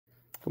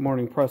Good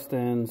morning,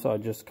 Preston. So I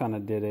just kind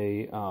of did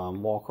a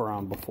walk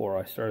around before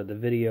I started the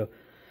video.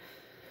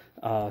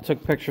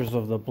 Took pictures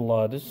of the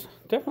blood. It's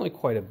definitely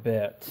quite a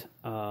bit.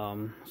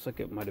 Looks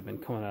like it might have been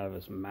coming out of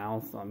his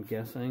mouth, I'm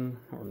guessing,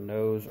 or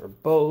nose, or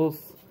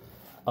both.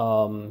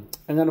 And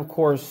then, of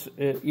course,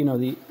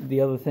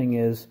 the other thing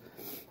is,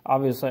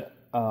 obviously,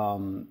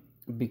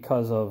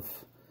 because of,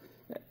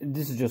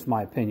 this is just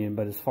my opinion,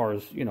 but as far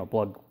as,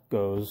 blood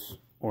goes,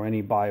 or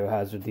any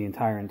biohazard, the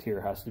entire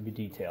interior has to be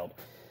detailed.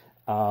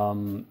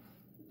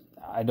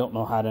 I don't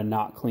know how to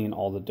not clean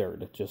all the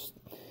dirt. It just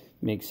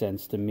makes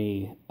sense to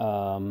me.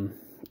 And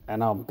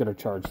I'm going to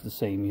charge the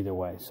same either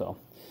way. So,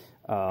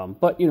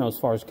 but, as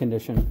far as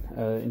condition,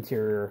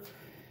 interior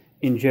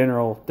in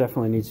general,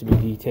 definitely needs to be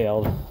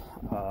detailed.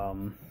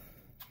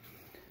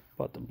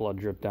 But the blood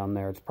drip down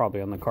there, it's probably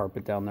on the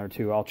carpet down there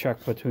too. I'll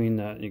check between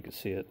the, you can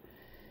see it,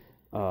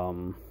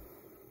 on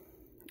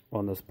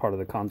this part of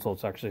the console.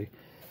 It's actually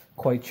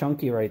quite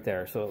chunky right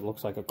there, so it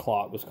looks like a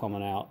clot was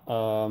coming out.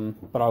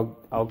 But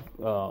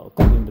I'll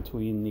clean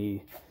between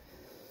the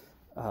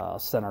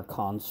center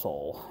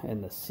console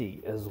and the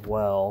seat as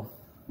well.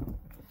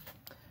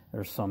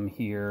 There's some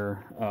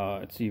here.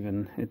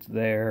 It's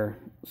there,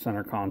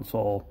 center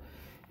console.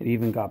 It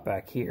even got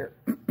back here.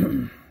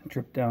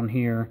 Drip down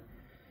here.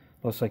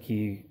 Looks like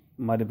he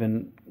might have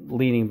been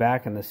leaning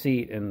back in the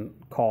seat and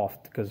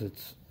coughed because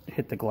it's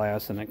hit the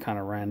glass and it kind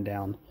of ran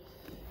down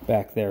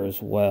back there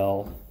as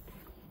well.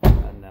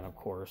 And then, of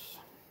course,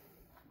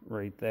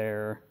 right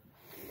there.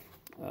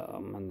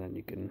 And then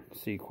you can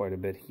see quite a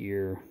bit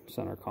here,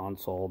 center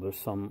console. There's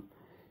some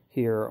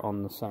here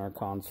on the center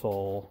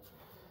console.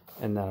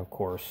 And then, of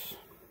course,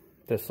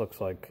 this looks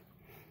like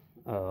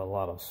a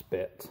lot of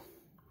spit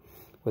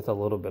with a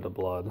little bit of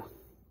blood.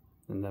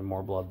 And then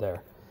more blood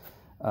there.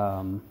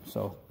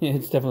 So, yeah,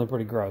 it's definitely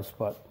pretty gross,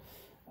 but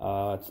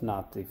it's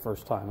not the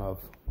first time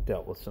I've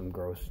dealt with some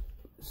gross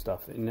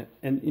stuff in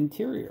an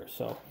interior.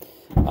 So,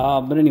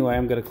 but anyway,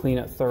 I'm going to clean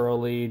it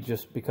thoroughly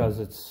just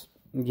because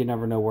you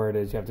never know where it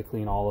is. You have to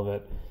clean all of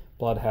it.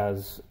 Blood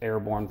has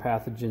airborne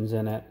pathogens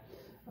in it,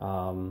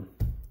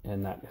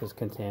 and that has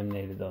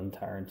contaminated the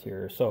entire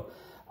interior. So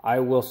I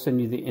will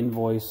send you the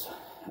invoice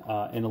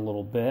in a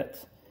little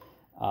bit,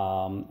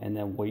 and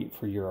then wait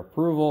for your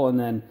approval, and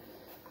then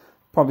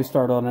probably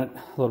start on it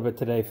a little bit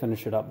today,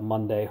 finish it up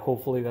Monday.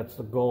 Hopefully that's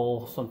the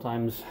goal.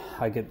 Sometimes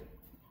I get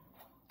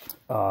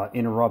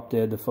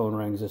interrupted, the phone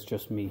rings, it's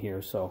just me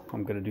here, so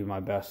I'm going to do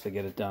my best to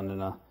get it done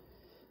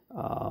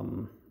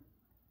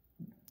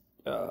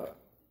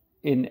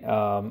in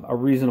a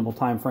reasonable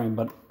time frame,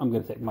 but I'm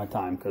going to take my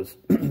time because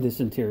this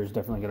interior is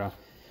definitely going to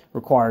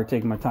require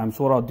taking my time.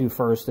 So what I'll do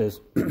first is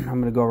I'm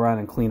going to go around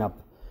and clean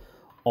up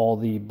all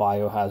the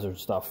biohazard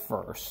stuff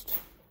first,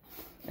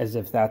 as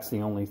if that's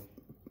the only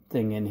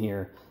thing in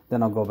here.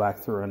 Then I'll go back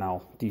through and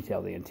I'll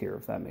detail the interior,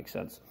 if that makes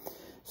sense.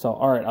 So,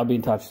 all right, I'll be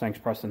in touch. Thanks,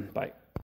 Preston. Bye.